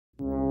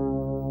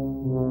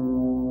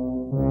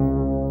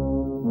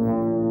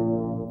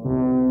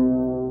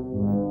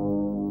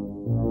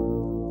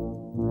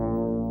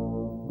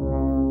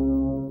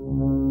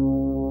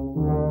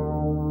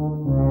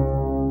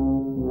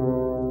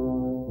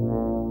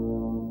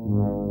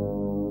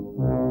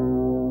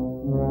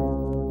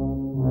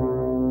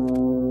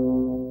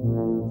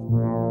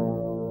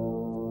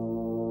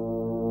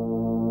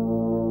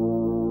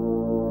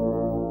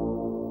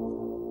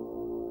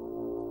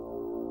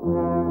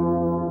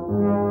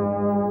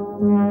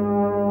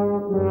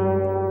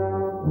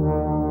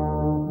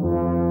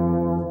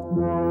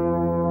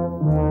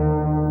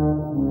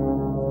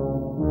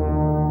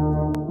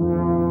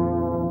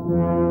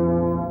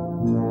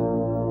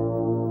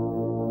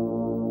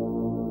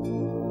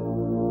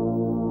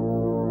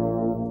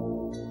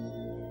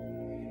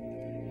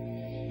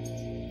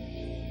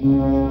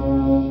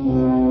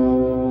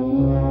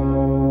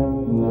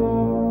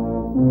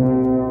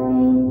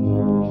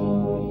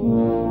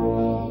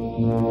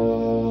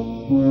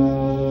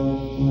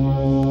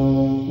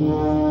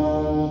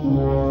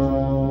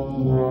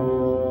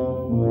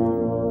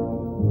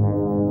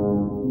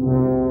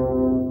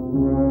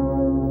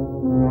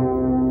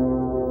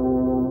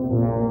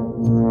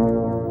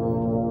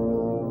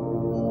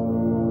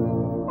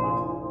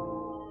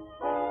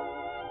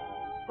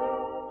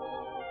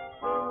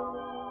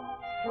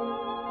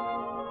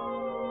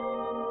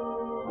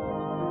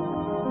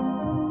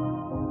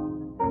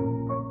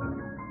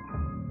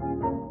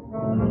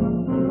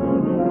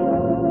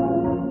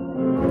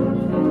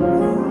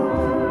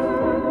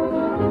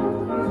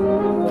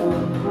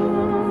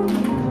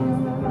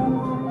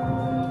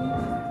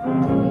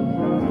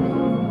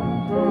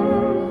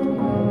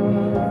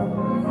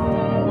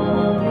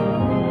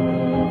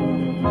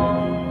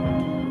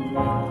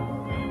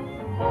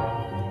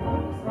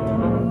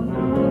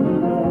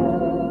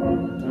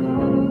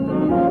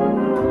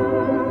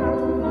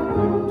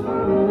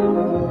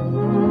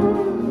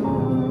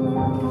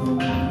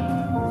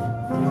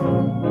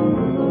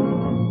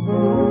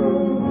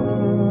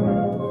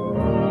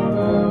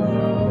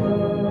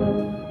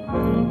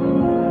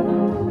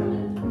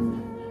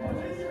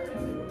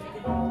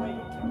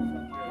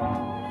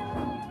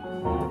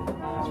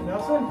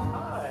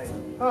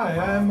Hi,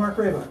 I'm Mark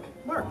Raybuck.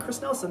 Mark, Chris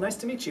Nelson, nice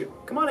to meet you.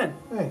 Come on in.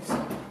 Thanks.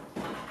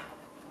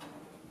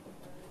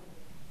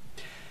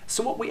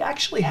 So what we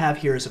actually have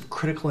here is of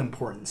critical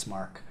importance,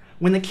 Mark.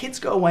 When the kids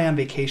go away on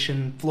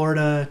vacation,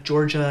 Florida,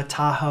 Georgia,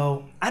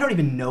 Tahoe, I don't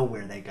even know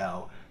where they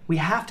go. We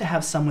have to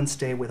have someone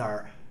stay with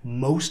our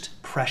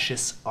most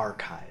precious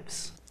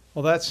archives.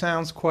 Well, that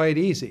sounds quite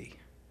easy.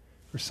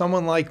 For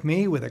someone like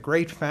me with a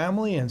great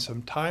family and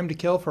some time to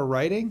kill for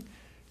writing,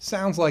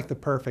 sounds like the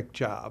perfect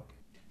job.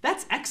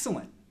 That's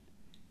excellent.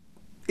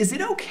 Is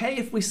it okay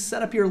if we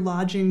set up your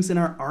lodgings in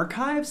our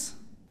archives?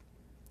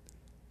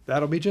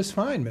 That'll be just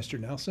fine, Mr.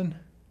 Nelson.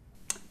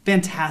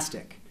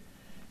 Fantastic.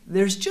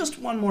 There's just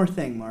one more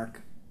thing,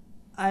 Mark.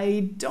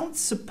 I don't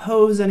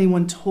suppose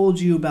anyone told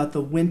you about the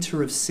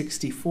winter of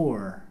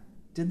 '64,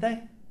 did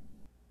they?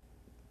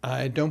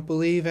 I don't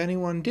believe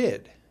anyone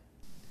did.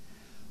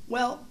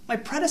 Well, my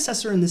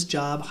predecessor in this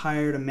job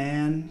hired a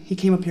man. He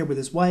came up here with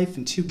his wife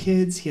and 2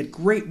 kids. He had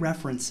great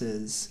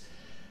references.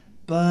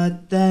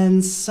 But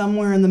then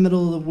somewhere in the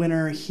middle of the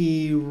winter,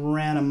 he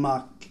ran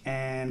amok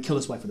and killed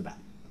his wife with a bat.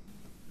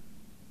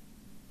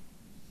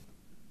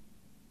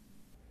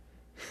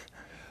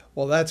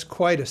 Well, that's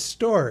quite a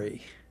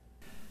story.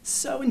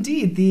 So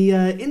indeed, the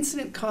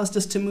incident caused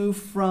us to move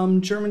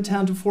from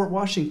Germantown to Fort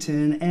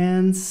Washington,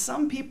 and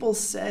some people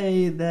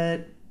say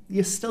that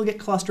you still get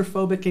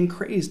claustrophobic and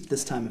crazed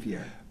this time of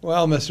year.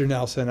 Well, Mr.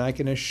 Nelson, I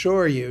can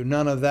assure you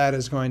none of that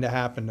is going to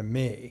happen to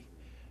me.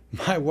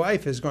 My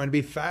wife is going to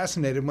be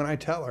fascinated when I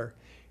tell her.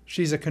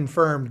 She's a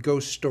confirmed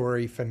ghost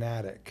story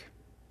fanatic.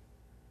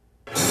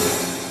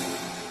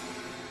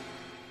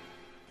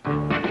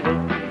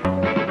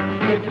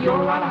 If you're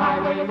on a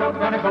highway, you're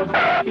gonna go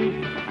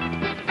speed.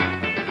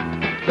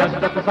 Just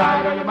up the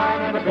side or you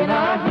might end up in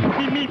a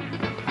heap.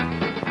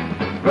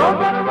 Road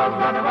runner, run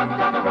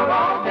down the road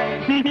all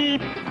day.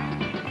 Heap.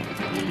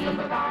 From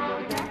the dial,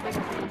 you can't take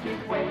a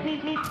switch's way.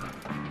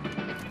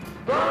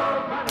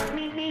 Road runner,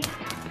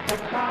 the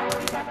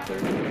child captor.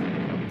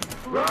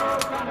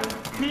 Road runner,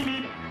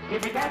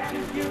 if he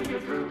catches you,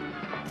 you're through.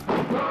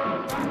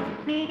 Road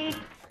runner,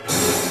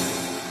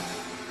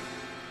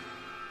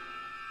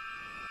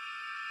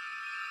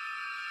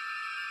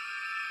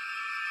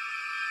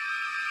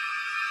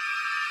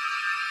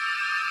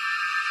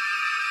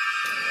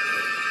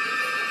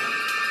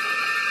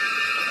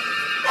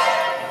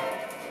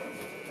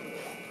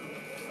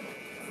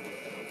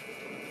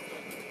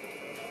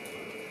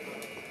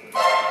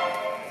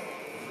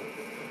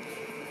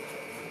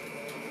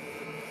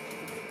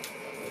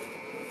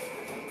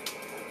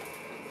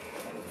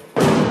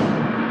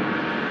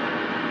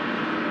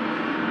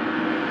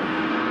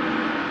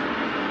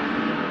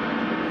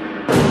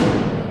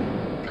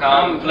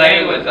 Come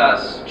play with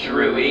us,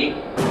 Drewy,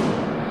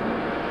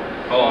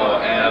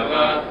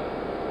 forever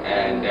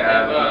and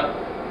ever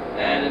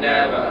and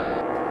ever.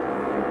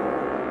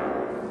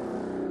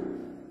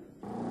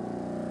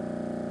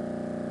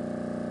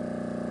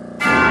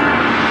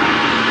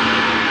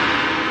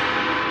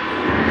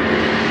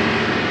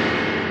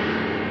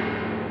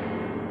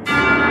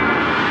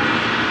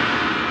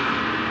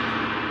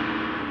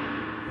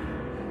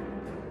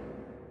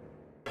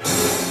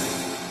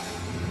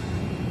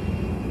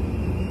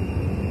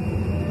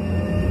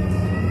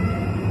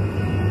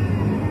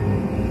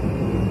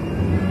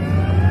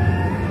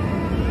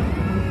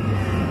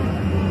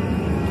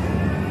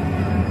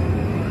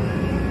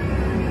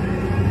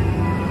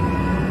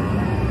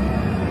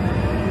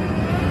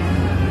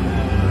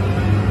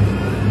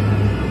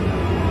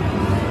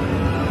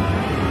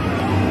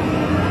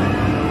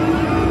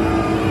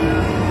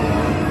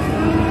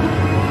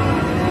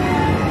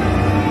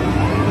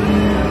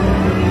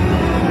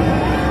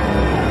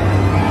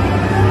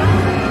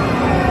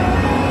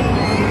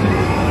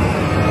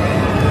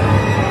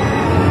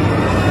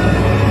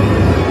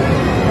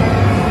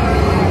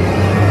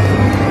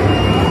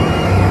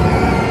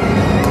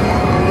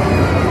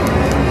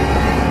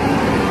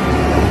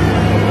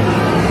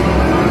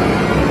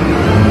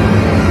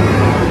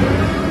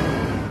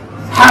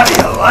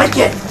 like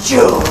it,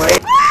 Julie?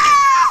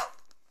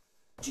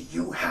 Do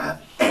you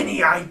have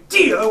any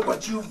idea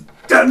what you've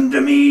done to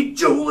me,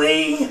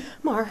 Julie?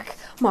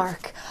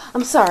 Mark,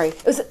 I'm sorry.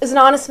 It was an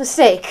honest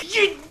mistake.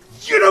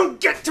 You don't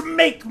get to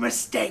make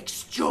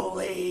mistakes,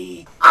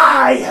 Julie.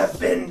 I have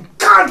been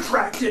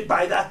contracted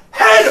by the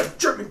head of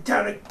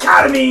Germantown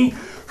Academy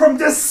from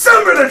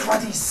December the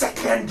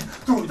 22nd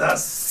through the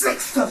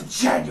 6th of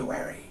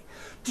January.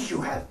 Do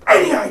you have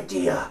any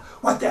idea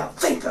what they'll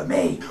think of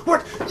me?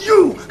 What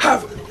you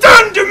have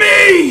done to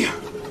me?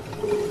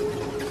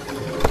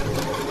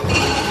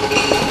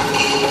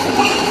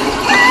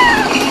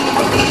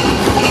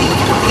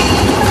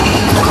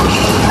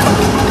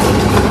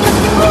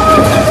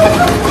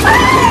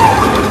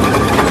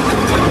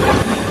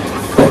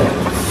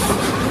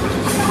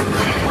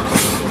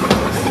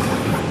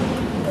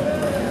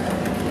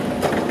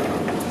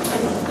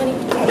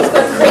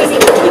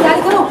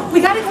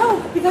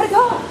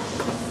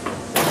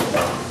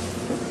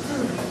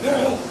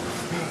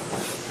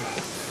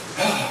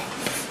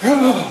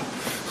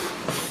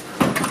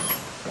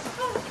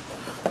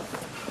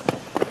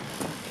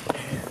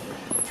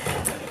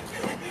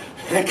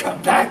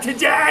 Come back to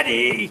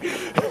Daddy! Do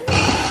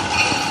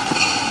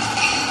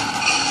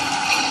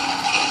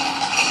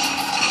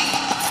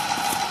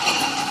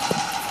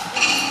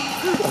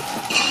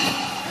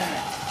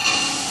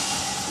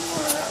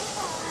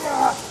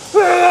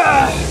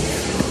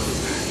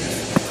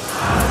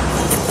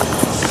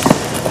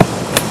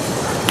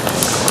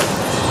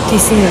you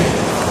see him?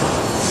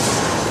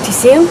 Do you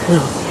see him?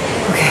 No.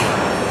 Okay,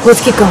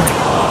 let's keep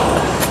going.